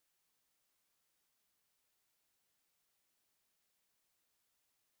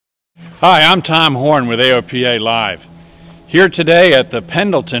Hi, I'm Tom Horn with AOPA Live. Here today at the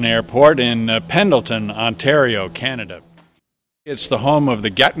Pendleton Airport in Pendleton, Ontario, Canada. It's the home of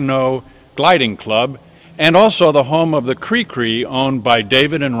the Gatineau Gliding Club and also the home of the Cricri, owned by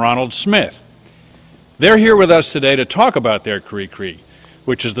David and Ronald Smith. They're here with us today to talk about their Cricri,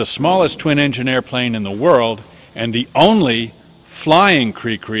 which is the smallest twin-engine airplane in the world and the only flying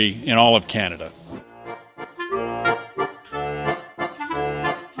Cricri in all of Canada.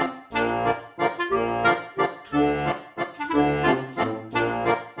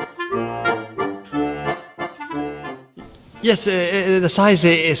 Yes, the size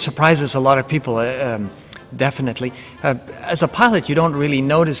surprises a lot of people, definitely. As a pilot, you don't really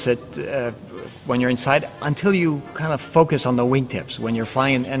notice it when you're inside until you kind of focus on the wingtips when you're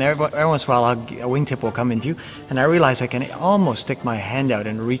flying, and every once in a while a wingtip will come in view, and I realize I can almost stick my hand out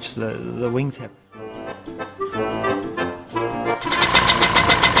and reach the wingtip.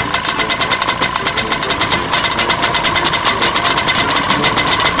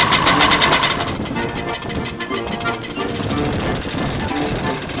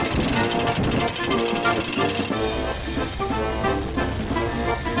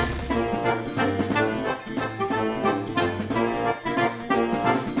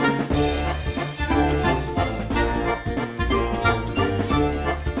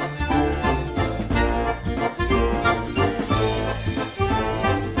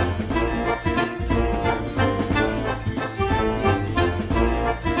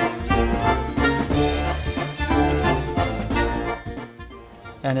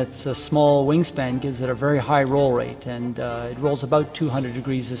 And its a small wingspan gives it a very high roll rate, and it rolls about 200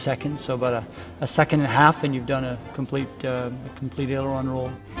 degrees a second, so about a second and a half, and you've done a complete aileron roll.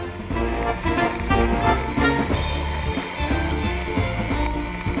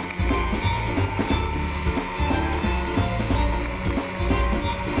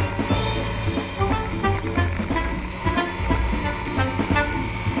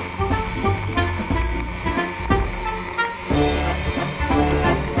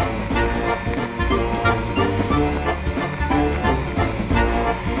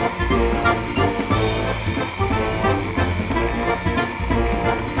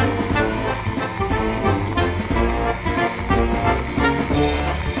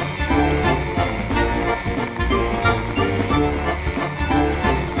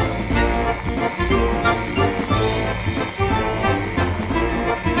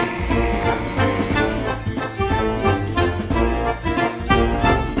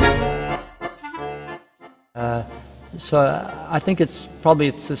 So I think it's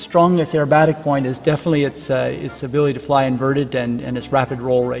the strongest aerobatic point is definitely its ability to fly inverted and its rapid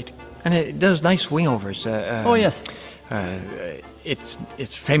roll rate. And it does nice wingovers. Oh yes.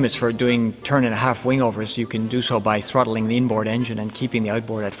 It's famous for doing turn-and-a-half wingovers. You can do so by throttling the inboard engine and keeping the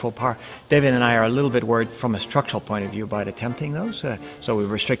outboard at full power. David and I are a little bit worried from a structural point of view about attempting those, so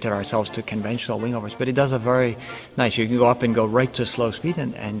we've restricted ourselves to conventional wingovers. But it does a very nice. You can go up and go right to slow speed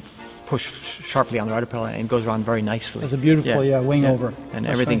and push sharply on the rudder pedal, and it goes around very nicely. It's a beautiful wing over. And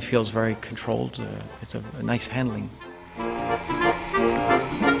that's everything right. Feels very controlled. It's a nice handling.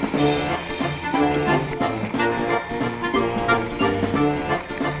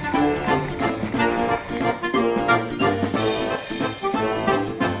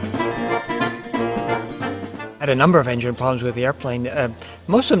 Had a number of engine problems with the airplane,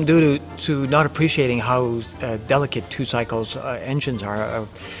 most of them due to not appreciating how delicate two cycles engines are.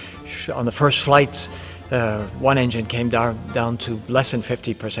 On the first flights, one engine came down to less than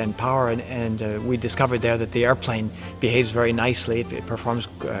 50% power, and we discovered there that the airplane behaves very nicely. It performs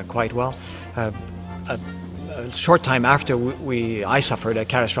quite well. A short time after, I suffered a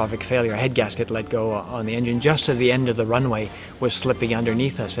catastrophic failure. A head gasket let go on the engine just at the end of the runway, was slipping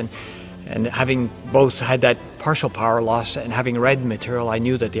underneath us, and having both had that partial power loss and having read material, I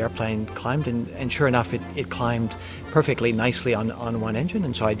knew that the airplane climbed, and sure enough, it climbed perfectly nicely on one engine,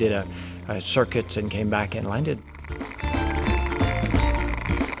 and so I did a circuit and came back and landed.